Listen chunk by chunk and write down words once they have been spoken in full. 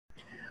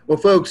Well,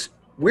 folks,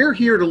 we're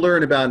here to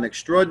learn about an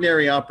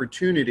extraordinary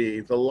opportunity,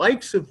 the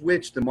likes of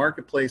which the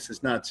marketplace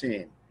has not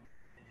seen.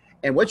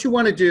 And what you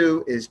want to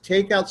do is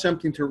take out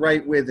something to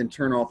write with and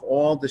turn off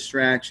all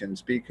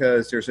distractions,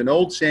 because there's an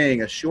old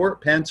saying, a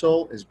short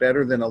pencil is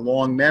better than a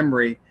long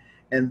memory.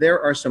 And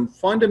there are some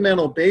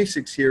fundamental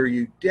basics here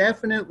you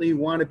definitely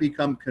want to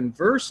become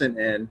conversant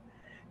in.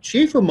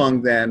 Chief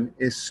among them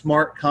is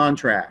smart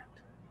contract,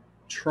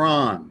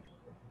 Tron.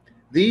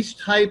 These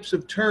types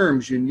of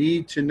terms you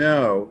need to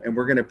know, and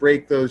we're going to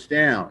break those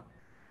down.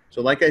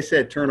 So like I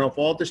said, turn off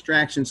all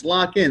distractions,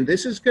 lock in.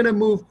 This is going to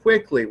move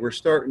quickly. We're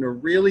starting to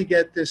really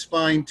get this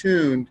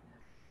fine-tuned,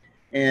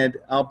 and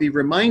I'll be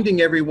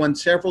reminding everyone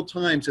several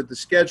times of the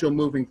schedule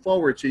moving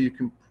forward so you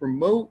can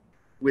promote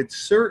with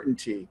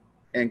certainty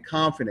and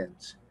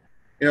confidence.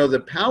 You know, the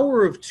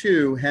power of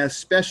two has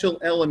special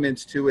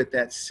elements to it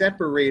that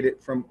separate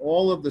it from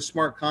all of the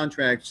smart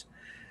contracts.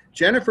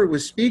 Jennifer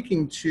was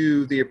speaking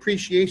to the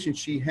appreciation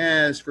she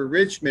has for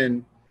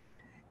Richmond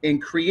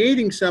in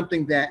creating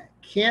something that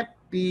can't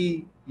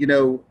be,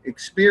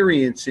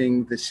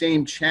 experiencing the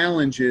same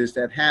challenges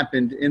that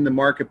happened in the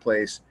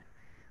marketplace.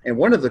 And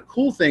one of the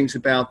cool things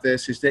about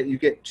this is that you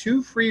get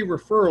 2 free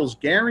referrals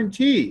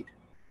guaranteed,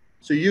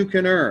 so you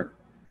can earn.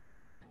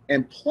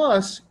 And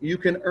plus, you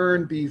can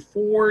earn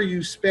before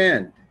you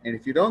spend. And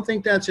if you don't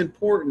think that's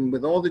important,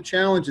 with all the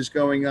challenges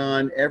going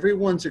on,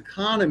 everyone's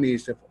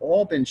economies have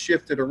all been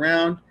shifted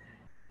around,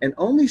 and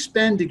only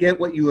spend to get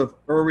what you have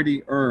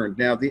already earned.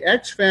 Now, the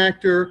X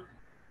Factor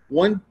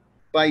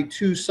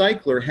 1x2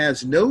 cycler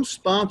has no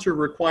sponsor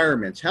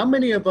requirements. How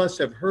many of us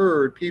have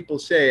heard people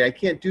say, I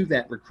can't do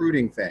that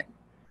recruiting thing?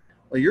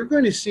 Well, you're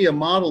going to see a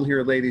model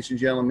here, ladies and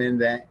gentlemen,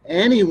 that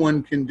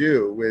anyone can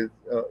do with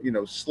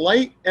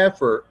slight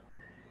effort,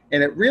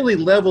 and it really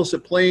levels the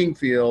playing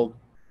field.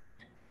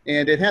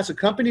 And it has a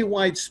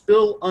company-wide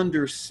spill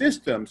under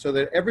system so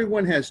that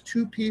everyone has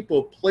 2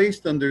 people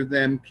placed under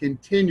them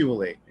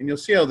continually. And you'll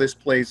see how this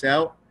plays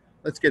out.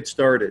 Let's get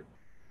started.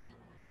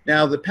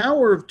 Now, the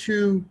power of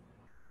 2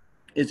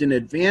 is an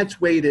advanced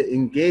way to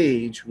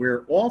engage.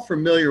 We're all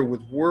familiar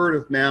with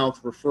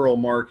word-of-mouth referral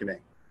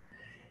marketing.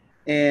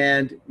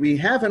 And we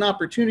have an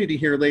opportunity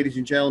here, ladies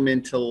and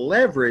gentlemen, to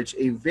leverage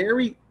a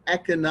very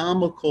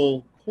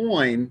economical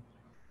coin.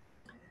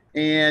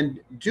 And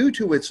due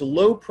to its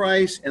low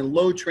price and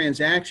low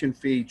transaction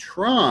fee,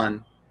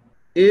 Tron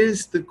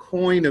is the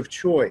coin of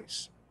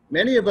choice.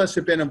 Many of us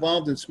have been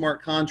involved in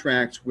smart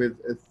contracts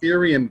with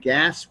Ethereum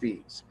gas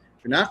fees.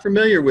 If you're not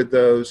familiar with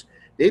those,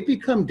 they've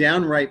become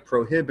downright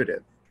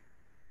prohibitive.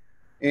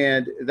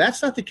 And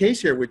that's not the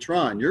case here with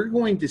Tron. You're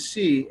going to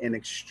see an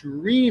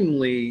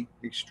extremely,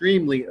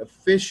 extremely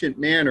efficient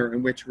manner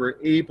in which we're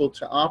able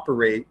to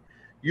operate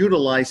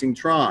utilizing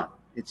Tron.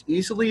 It's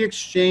easily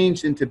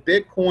exchanged into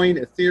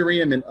Bitcoin,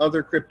 Ethereum, and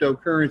other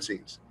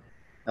cryptocurrencies.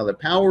 Now, the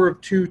power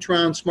of 2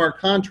 Tron smart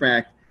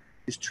contract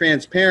is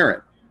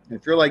transparent. And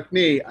if you're like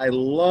me, I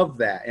love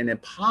that. And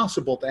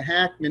impossible to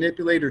hack,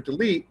 manipulate, or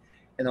delete,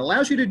 and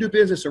allows you to do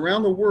business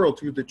around the world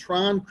through the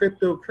Tron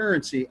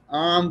cryptocurrency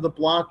on the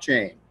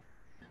blockchain.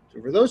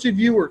 So for those of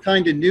you who are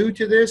kind of new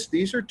to this,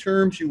 these are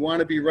terms you want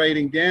to be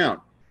writing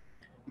down.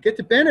 You get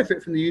to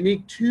benefit from the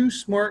unique 2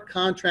 smart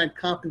contract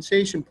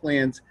compensation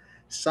plans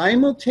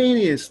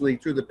simultaneously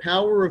through the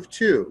power of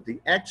 2, the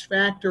X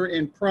Factor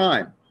and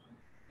Prime.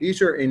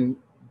 These are in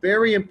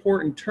very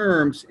important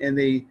terms, and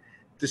they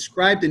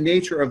describe the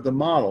nature of the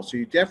model. So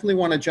you definitely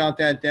want to jot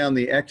that down,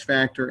 the X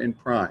Factor and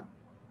Prime.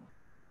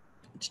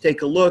 Let's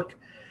take a look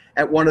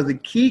at one of the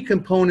key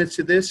components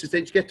to this is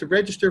that you get to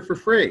register for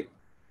free.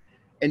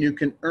 And you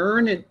can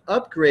earn an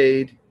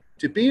upgrade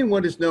to be in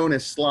what is known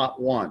as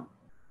slot 1.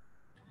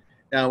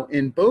 Now,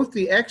 in both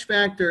the X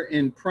Factor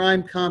and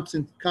Prime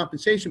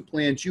compensation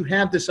plans, you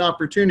have this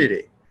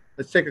opportunity.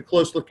 Let's take a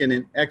close look at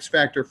an X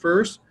Factor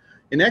first.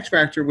 In X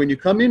Factor, when you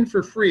come in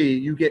for free,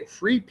 you get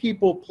free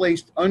people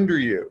placed under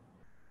you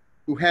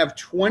who have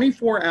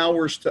 24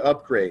 hours to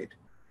upgrade.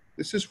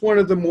 This is one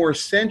of the more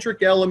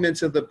centric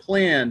elements of the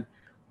plan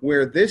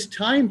where this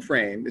time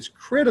frame is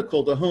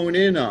critical to hone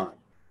in on.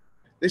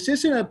 This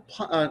isn't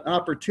an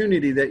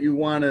opportunity that you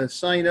want to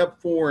sign up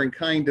for and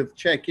kind of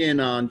check in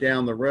on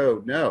down the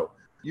road. No.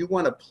 You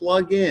want to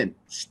plug in,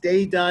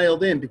 stay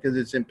dialed in, because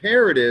it's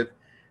imperative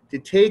to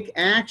take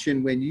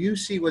action when you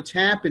see what's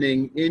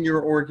happening in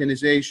your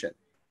organization.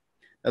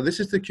 Now, this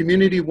is the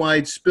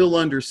community-wide spill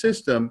under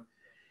system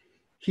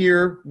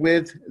here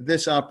with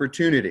this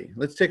opportunity.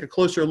 Let's take a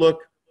closer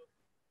look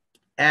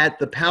at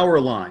the power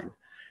line.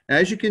 Now,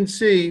 as you can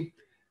see,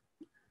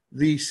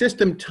 the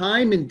system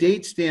time and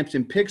date stamps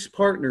and picks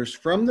partners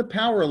from the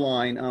power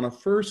line on a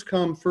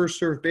first-come,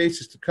 first-served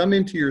basis to come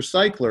into your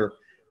cycler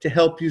to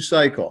help you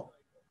cycle.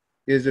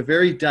 It is a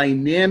very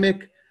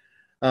dynamic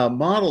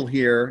model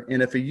here,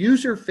 and if a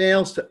user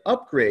fails to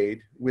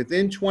upgrade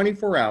within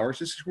 24 hours,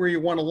 this is where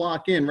you want to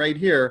lock in right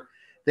here,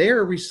 they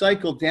are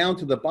recycled down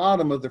to the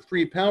bottom of the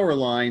free power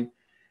line,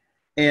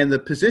 and the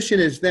position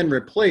is then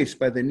replaced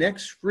by the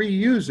next free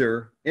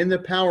user in the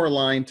power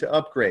line to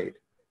upgrade.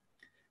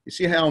 You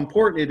see how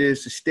important it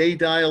is to stay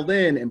dialed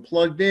in and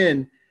plugged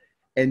in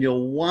and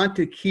you'll want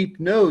to keep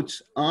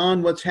notes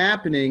on what's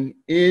happening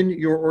in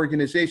your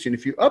organization.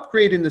 If you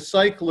upgrade in the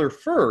cycler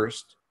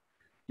first,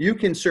 you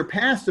can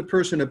surpass the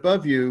person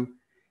above you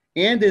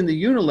and in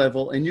the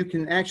unilevel, and you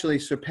can actually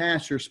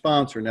surpass your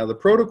sponsor. Now, the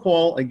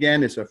protocol,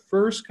 again, is a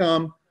first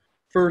come,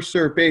 first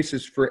serve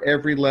basis for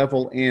every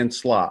level and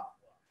slot.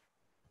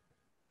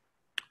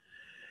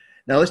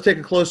 Now, let's take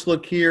a close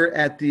look here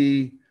at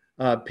the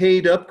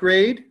paid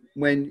upgrade.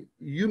 When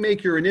you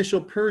make your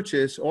initial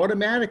purchase,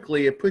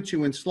 automatically it puts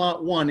you in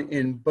slot 1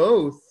 in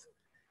both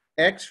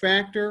X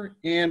Factor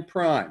and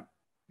Prime.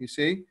 You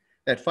see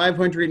that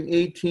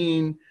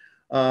 518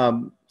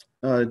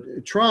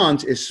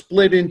 Trons is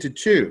split into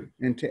 2,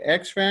 into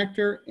X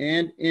Factor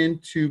and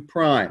into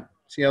Prime.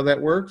 See how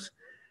that works?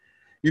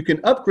 You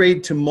can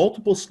upgrade to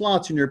multiple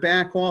slots in your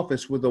back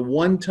office with a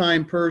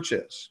one-time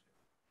purchase.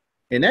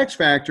 In X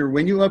Factor,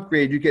 when you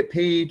upgrade, you get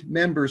paid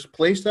members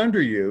placed under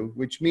you,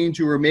 which means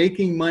you are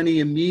making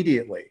money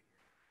immediately.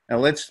 Now,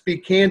 let's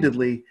speak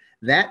candidly.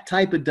 That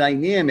type of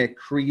dynamic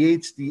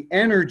creates the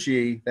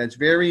energy that's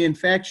very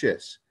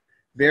infectious,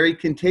 very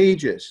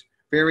contagious,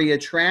 very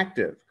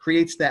attractive,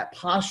 creates that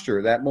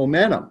posture, that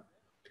momentum.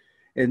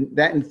 And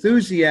that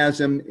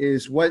enthusiasm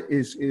is what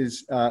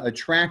is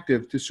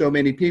attractive to so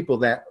many people,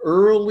 that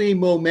early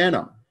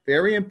momentum.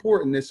 Very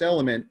important, this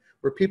element,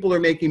 where people are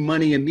making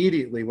money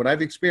immediately. What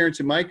I've experienced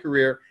in my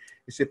career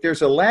is if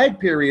there's a lag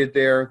period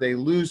there, they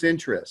lose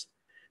interest.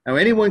 Now,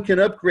 anyone can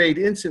upgrade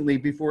instantly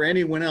before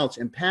anyone else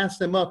and pass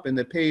them up in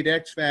the paid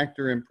X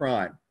Factor and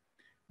Prime.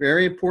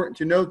 Very important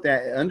to note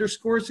that. It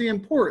underscores the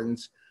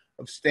importance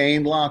of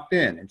staying locked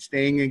in and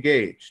staying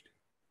engaged.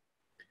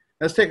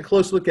 Let's take a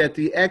close look at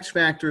the X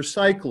Factor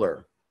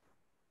cycler.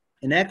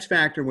 In X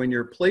Factor, when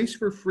you're placed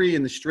for free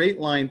in the straight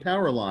line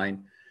power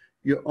line,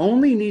 you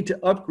only need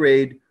to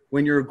upgrade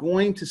when you're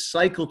going to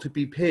cycle to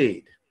be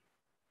paid.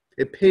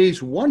 It pays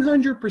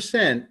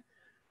 100%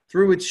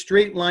 through its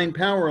straight line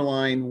power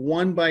line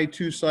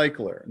 1x2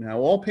 cycler. Now,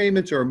 all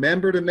payments are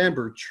member to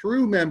member,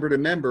 true member to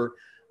member.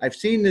 I've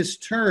seen this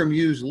term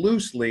used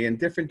loosely in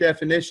different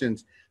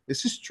definitions.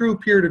 This is true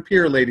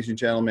peer-to-peer, ladies and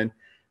gentlemen,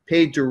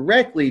 paid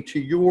directly to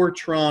your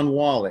Tron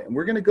wallet. And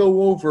we're going to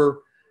go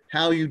over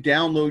how you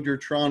download your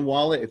Tron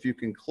wallet. If you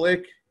can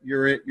click,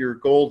 you're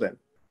golden.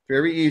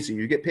 Very easy.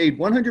 You get paid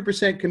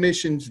 100%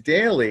 commissions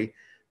daily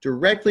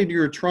directly to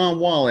your Tron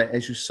wallet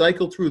as you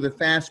cycle through the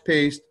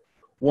fast-paced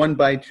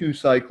 1x2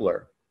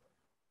 cycler.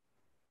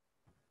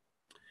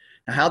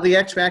 Now, how the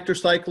X Factor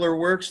cycler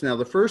works, now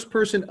the first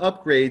person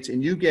upgrades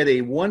and you get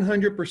a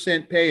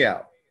 100%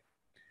 payout.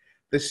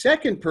 The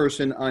second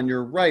person on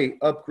your right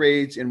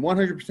upgrades and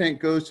 100%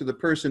 goes to the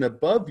person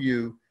above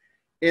you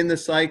in the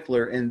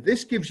cycler, and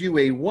this gives you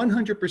a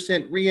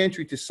 100%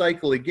 re-entry to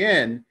cycle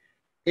again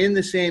in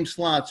the same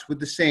slots with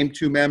the same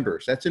 2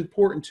 members. That's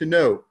important to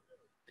note.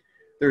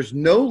 There's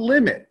no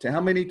limit to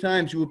how many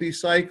times you will be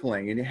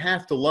cycling, and you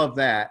have to love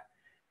that.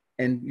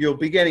 And you'll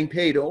be getting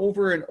paid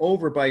over and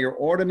over by your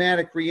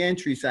automatic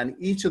re-entries on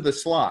each of the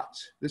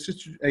slots. This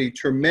is a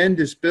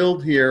tremendous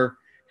build here.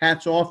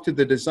 Hats off to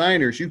the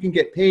designers. You can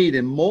get paid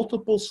in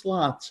multiple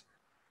slots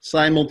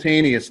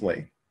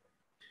simultaneously.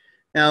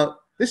 Now,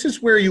 this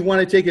is where you want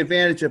to take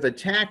advantage of a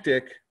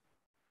tactic.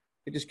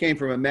 I just came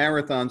from a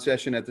marathon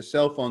session at the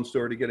cell phone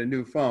store to get a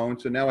new phone,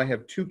 so now I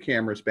have 2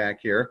 cameras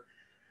back here.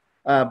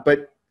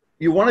 But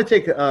you want to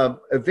take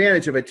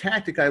advantage of a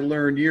tactic I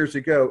learned years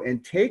ago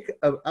and take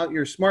out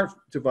your smart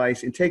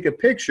device and take a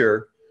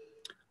picture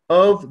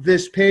of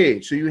this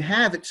page so you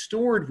have it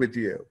stored with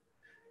you.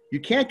 You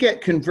can't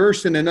get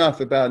conversant enough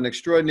about an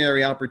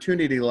extraordinary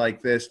opportunity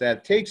like this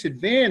that takes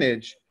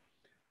advantage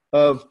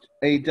of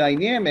a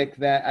dynamic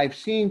that I've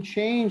seen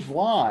change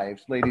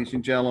lives, ladies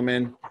and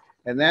gentlemen.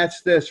 And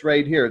that's this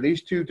right here,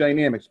 these 2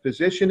 dynamics,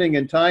 positioning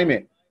and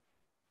timing.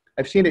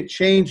 I've seen it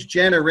change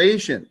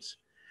generations.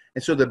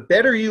 And so the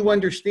better you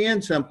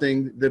understand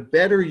something, the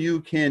better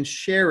you can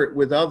share it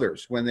with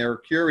others when they're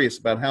curious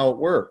about how it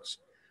works.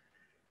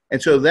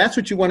 And so that's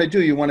what you want to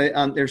do. You want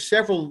to, there's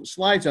several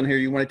slides on here.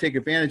 You want to take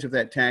advantage of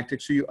that tactic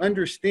so you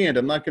understand.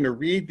 I'm not going to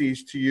read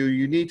these to you.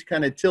 You need to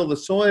kind of till the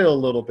soil a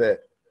little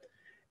bit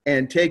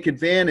and take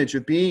advantage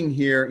of being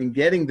here and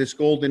getting this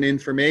golden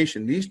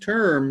information. These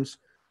terms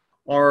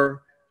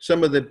are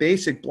some of the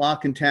basic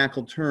block and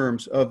tackle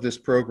terms of this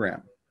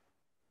program.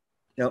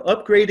 Now,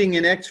 upgrading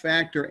in X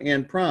Factor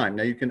and Prime.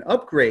 Now, you can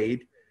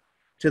upgrade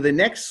to the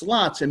next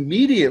slots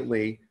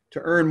immediately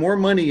to earn more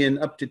money in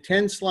up to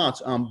 10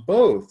 slots on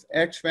both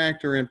X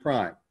Factor and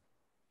Prime.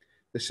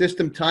 The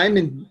system time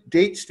and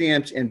date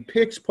stamps and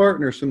picks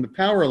partners from the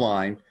power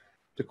line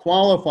to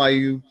qualify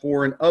you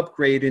for an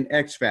upgrade in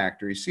X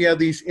Factor. You see how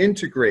these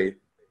integrate.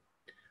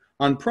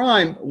 On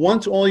Prime,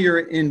 once all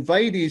your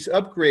invitees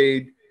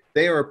upgrade,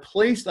 they are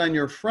placed on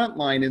your front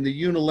line in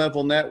the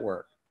unilevel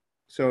network.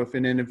 So if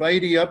an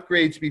invitee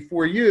upgrades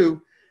before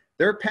you,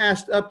 they're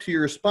passed up to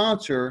your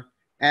sponsor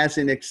as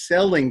an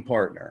excelling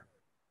partner.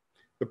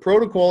 The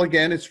protocol,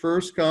 again, is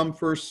first come,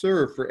 first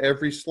serve for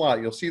every slot.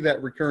 You'll see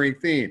that recurring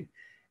theme.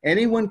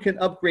 Anyone can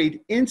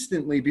upgrade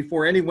instantly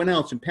before anyone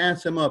else and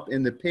pass them up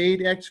in the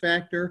paid X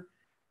Factor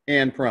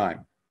and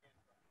Prime.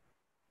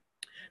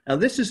 Now,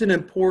 this is an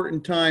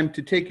important time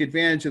to take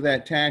advantage of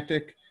that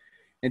tactic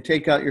and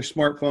take out your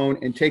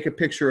smartphone and take a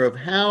picture of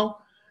how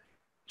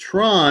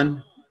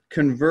Tron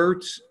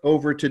converts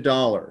over to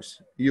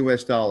dollars,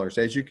 US dollars.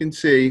 As you can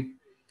see,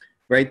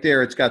 right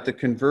there, it's got the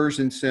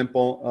conversion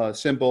symbol,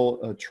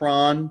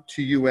 Tron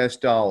to US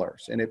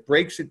dollars, and it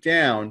breaks it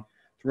down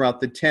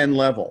throughout the 10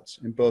 levels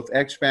in both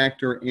X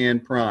Factor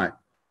and Prime.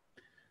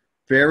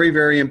 Very,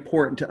 very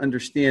important to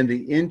understand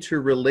the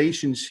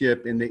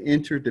interrelationship and the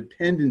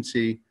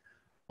interdependency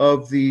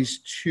of these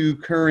two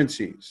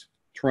currencies,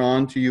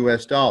 Tron to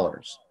US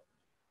dollars.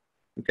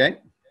 Okay?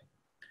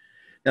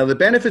 Now, the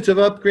benefits of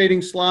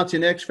upgrading slots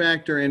in X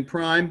Factor and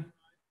Prime,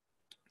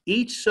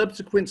 each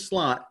subsequent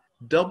slot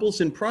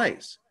doubles in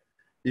price.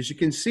 As you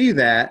can see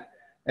that,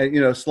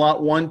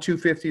 slot 1,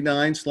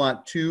 259,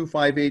 slot 2,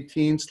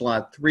 518,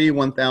 slot 3,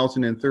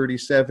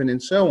 1037,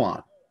 and so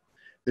on.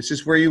 This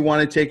is where you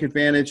want to take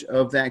advantage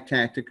of that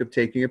tactic of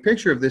taking a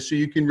picture of this so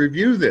you can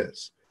review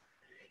this.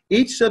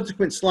 Each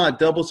subsequent slot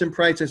doubles in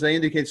price, as I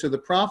indicated, so the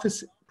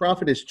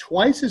profit is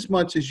twice as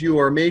much as you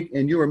are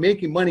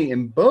making money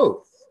in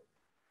both.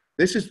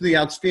 This is the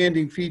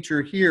outstanding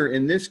feature here,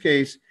 in this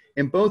case,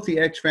 in both the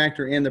X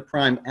Factor and the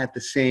Prime at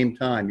the same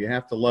time. You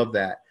have to love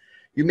that.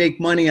 You make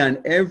money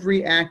on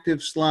every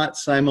active slot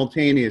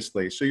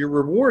simultaneously, so you're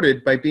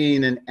rewarded by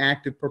being an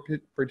active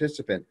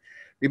participant.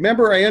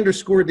 Remember, I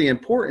underscored the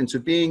importance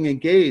of being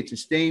engaged and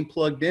staying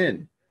plugged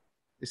in.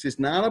 This is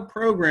not a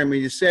program where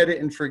you set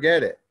it and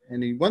forget it.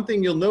 And one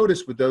thing you'll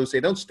notice with those, they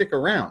don't stick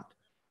around.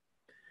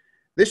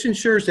 This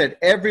ensures that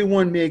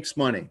everyone makes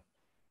money.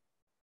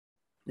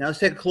 Now let's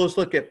take a close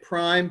look at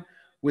Prime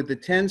with the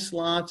 10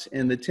 slots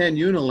and the 10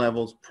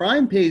 unilevels.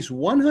 Prime pays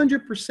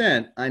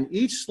 100% on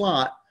each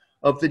slot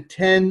of the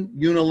 10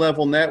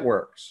 unilevel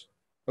networks,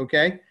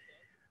 okay?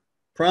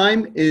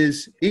 Prime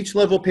is, each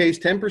level pays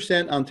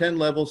 10% on 10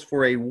 levels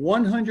for a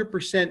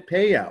 100%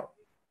 payout.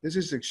 This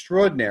is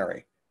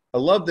extraordinary. I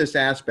love this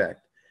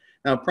aspect.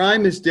 Now,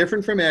 Prime is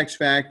different from X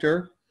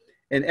Factor,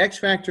 and X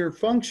Factor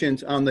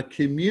functions on the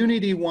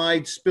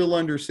community-wide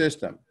spill-under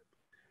system.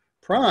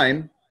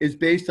 Prime is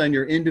based on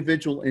your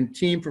individual and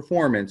team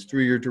performance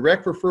through your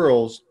direct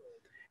referrals,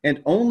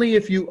 and only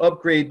if you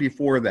upgrade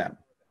before them.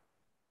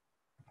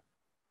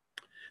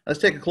 Let's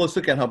take a close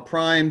look at how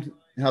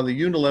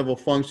the unilevel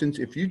functions.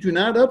 If you do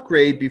not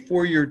upgrade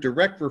before your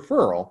direct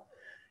referral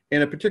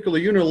in a particular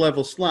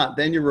unilevel slot,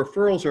 then your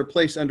referrals are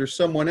placed under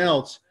someone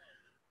else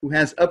who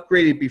has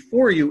upgraded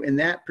before you in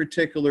that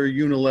particular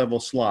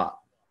unilevel slot.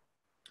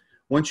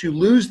 Once you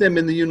lose them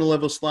in the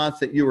unilevel slots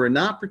that you are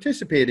not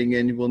participating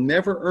in, you will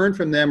never earn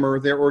from them or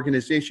their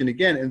organization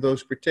again in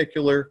those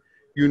particular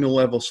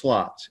unilevel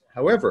slots.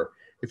 However,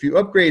 if you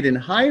upgrade in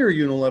higher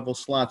unilevel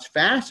slots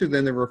faster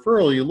than the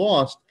referral you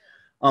lost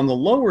on the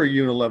lower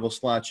unilevel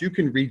slots, you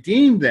can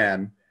redeem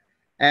them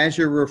as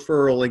your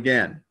referral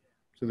again.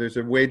 So there's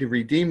a way to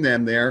redeem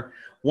them there.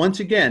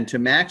 Once again, to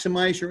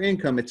maximize your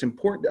income, it's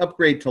important to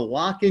upgrade to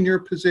lock in your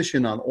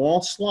position on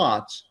all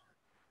slots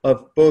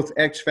of both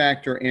X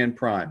Factor and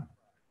Prime.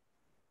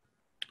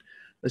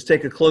 Let's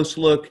take a close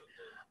look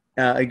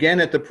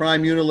again at the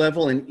Prime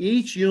unilevel. In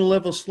each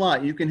unilevel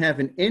slot, you can have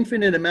an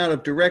infinite amount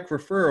of direct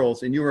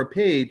referrals, and you are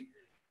paid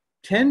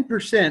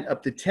 10%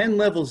 up to 10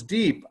 levels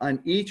deep on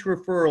each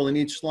referral in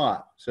each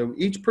slot. So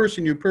each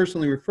person you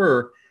personally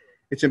refer,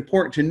 it's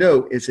important to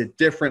note, is a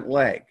different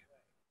leg.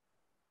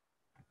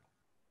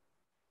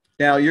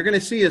 Now, you're going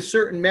to see a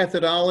certain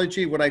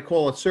methodology, what I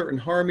call a certain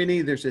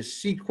harmony. There's a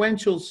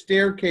sequential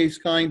staircase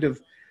kind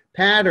of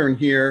pattern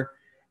here,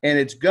 and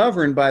it's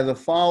governed by the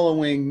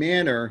following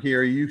manner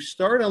here. You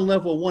start on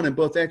level 1 in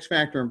both X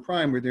Factor and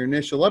Prime with your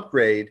initial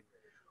upgrade,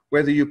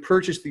 whether you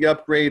purchase the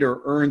upgrade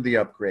or earn the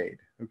upgrade,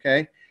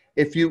 okay?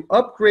 If you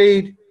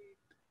upgrade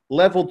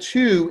level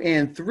 2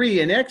 and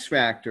 3 in X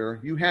Factor,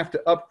 you have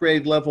to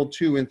upgrade level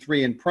 2 and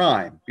 3 in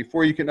Prime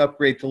before you can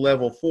upgrade to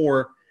level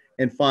 4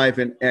 and 5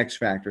 in X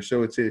Factor.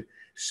 So it's a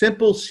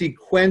simple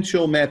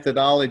sequential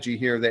methodology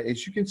here that,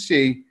 as you can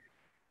see,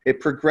 it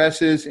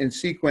progresses and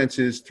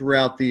sequences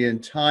throughout the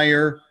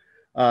entire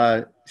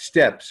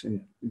steps.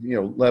 And,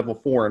 level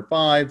 4 and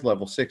 5,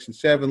 level 6 and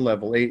 7,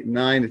 level 8 and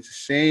 9. It's the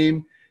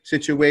same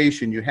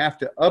situation. You have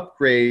to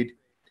upgrade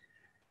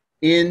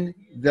in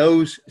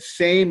those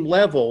same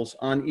levels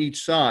on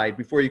each side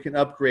before you can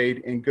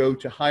upgrade and go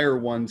to higher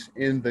ones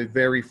in the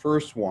very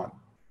first one.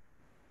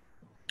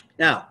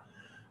 Now,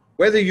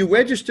 whether you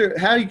register,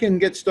 how you can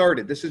get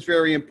started, this is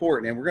very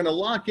important. And we're going to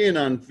lock in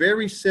on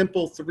very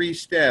simple 3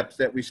 steps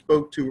that we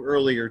spoke to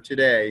earlier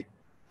today.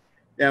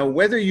 Now,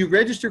 whether you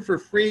register for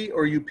free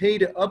or you pay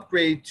to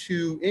upgrade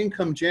to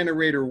Income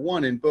Generator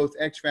 1 in both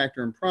X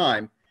Factor and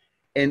Prime,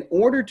 in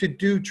order to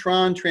do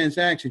Tron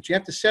transactions, you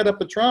have to set up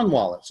a Tron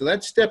wallet. So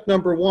that's step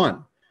number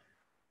 1.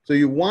 So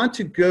you want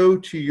to go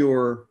to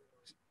your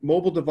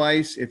mobile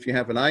device. If you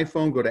have an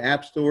iPhone, go to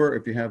App Store.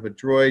 If you have a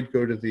Droid,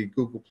 go to the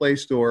Google Play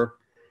Store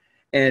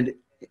and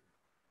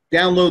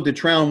download the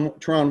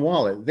Tron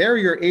wallet. There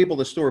you're able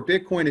to store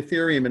Bitcoin,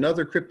 Ethereum, and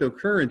other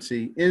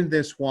cryptocurrency in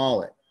this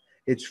wallet.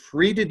 It's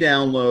free to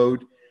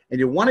download. And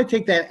you want to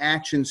take that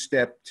action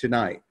step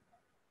tonight,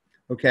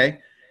 okay?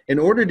 In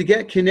order to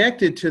get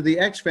connected to the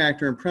X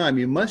Factor and Prime,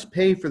 you must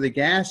pay for the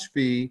gas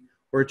fee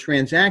or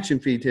transaction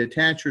fee to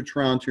attach your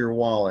Tron to your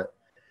wallet,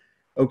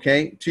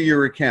 okay, to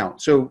your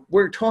account. So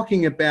we're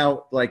talking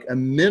about like a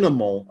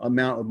minimal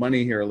amount of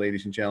money here,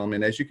 ladies and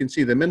gentlemen. As you can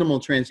see, the minimal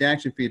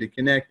transaction fee to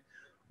connect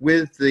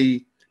with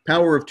the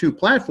Power of Two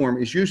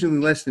platform is usually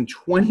less than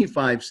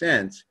 25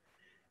 cents.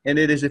 And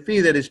it is a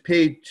fee that is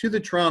paid to the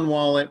Tron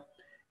wallet,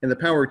 and the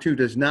Power of Two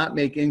does not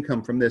make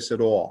income from this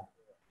at all.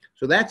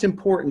 So that's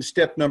important.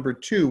 Step number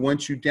 2,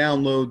 once you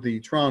download the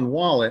Tron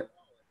wallet,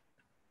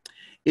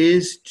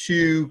 is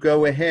to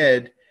go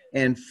ahead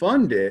and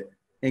fund it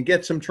and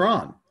get some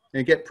Tron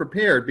and get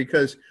prepared,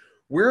 because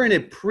we're in a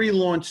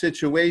pre-launch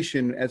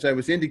situation, as I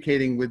was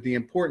indicating, with the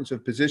importance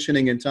of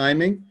positioning and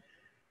timing.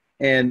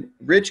 And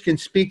Rich can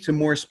speak to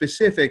more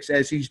specifics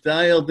as he's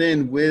dialed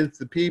in with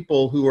the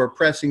people who are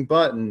pressing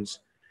buttons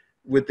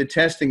with the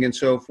testing and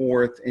so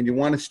forth. And you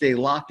want to stay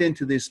locked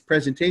into this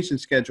presentation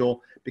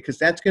schedule, because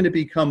that's going to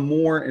become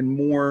more and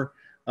more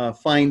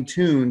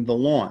fine-tuned, the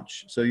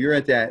launch. So you're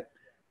at that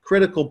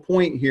critical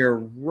point here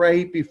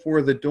right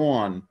before the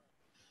dawn.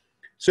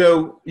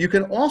 So you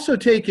can also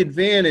take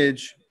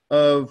advantage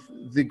of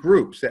the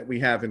groups that we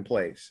have in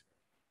place.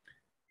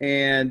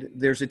 And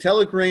there's a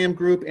Telegram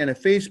group and a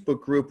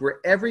Facebook group where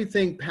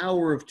everything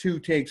Power of Two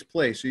takes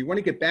place. So you want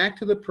to get back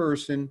to the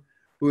person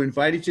who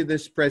invited you to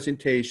this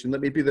presentation.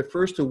 Let me be the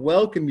first to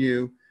welcome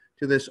you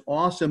to this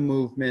awesome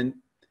movement,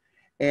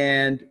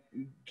 and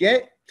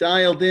get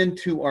dialed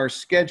into our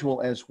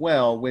schedule as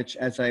well, which,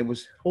 as I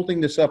was holding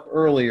this up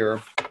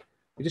earlier,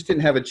 I just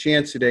didn't have a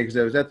chance today because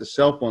I was at the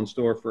cell phone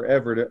store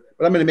forever.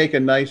 But I'm going to make a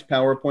nice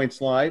PowerPoint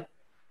slide.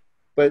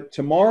 But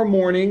tomorrow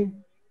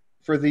morning,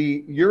 for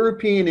the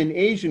European and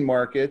Asian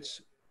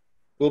markets,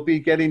 we'll be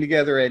getting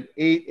together at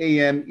 8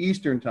 a.m.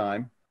 Eastern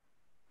time.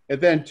 And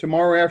then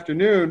tomorrow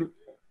afternoon,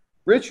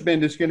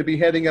 Richmond is going to be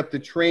heading up the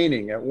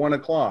training at 1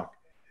 o'clock.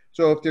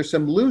 So if there's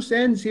some loose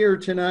ends here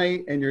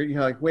tonight and you're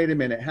like, wait a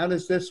minute, how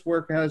does this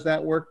work? How does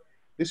that work?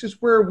 This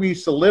is where we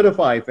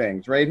solidify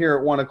things right here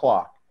at 1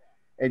 o'clock.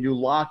 And you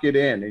lock it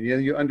in, and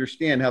you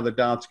understand how the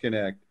dots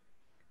connect.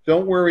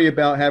 Don't worry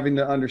about having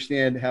to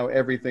understand how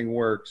everything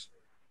works.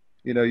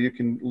 You know, you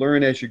can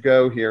learn as you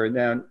go here.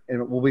 And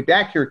we'll be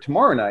back here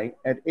tomorrow night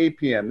at 8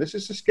 p.m. This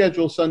is the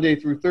schedule Sunday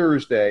through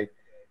Thursday,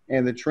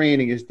 and the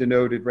training is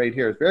denoted right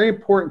here. It's very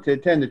important to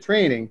attend the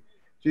training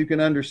so you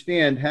can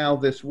understand how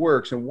this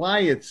works and why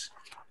it's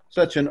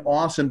such an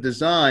awesome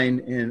design.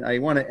 And I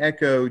want to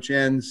echo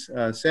Jen's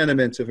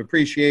sentiments of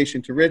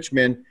appreciation to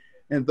Richmond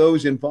and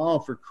those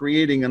involved for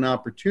creating an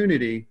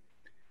opportunity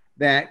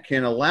that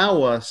can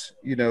allow us,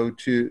 you know,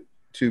 to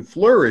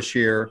flourish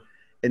here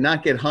and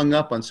not get hung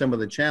up on some of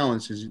the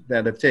challenges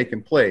that have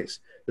taken place.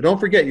 But don't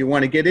forget, you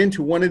want to get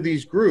into one of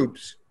these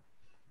groups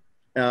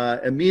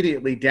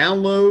immediately.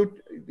 Download,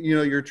 you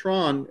know, your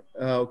Tron,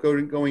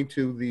 going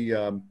to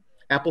the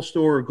Apple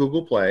Store or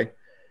Google Play,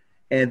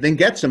 and then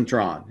get some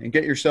Tron and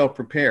get yourself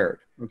prepared.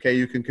 Okay,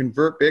 you can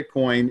convert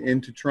Bitcoin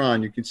into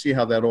Tron. You can see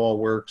how that all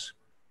works.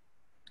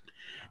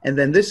 And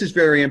then this is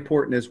very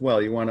important as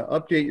well. You want to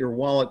update your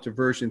wallet to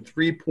version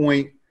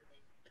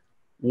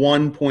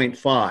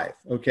 3.1.5.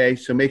 Okay,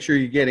 so make sure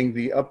you're getting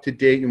the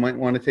up-to-date. You might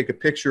want to take a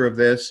picture of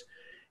this.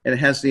 And it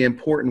has the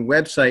important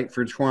website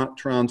for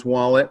Tron's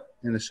wallet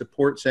and the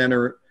support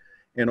center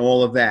and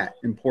all of that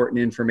important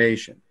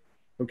information.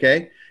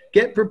 Okay,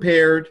 get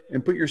prepared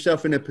and put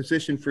yourself in a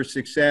position for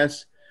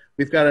success.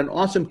 We've got an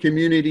awesome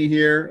community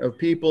here of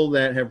people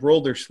that have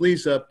rolled their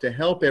sleeves up to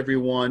help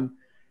everyone,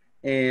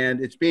 and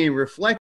it's being reflected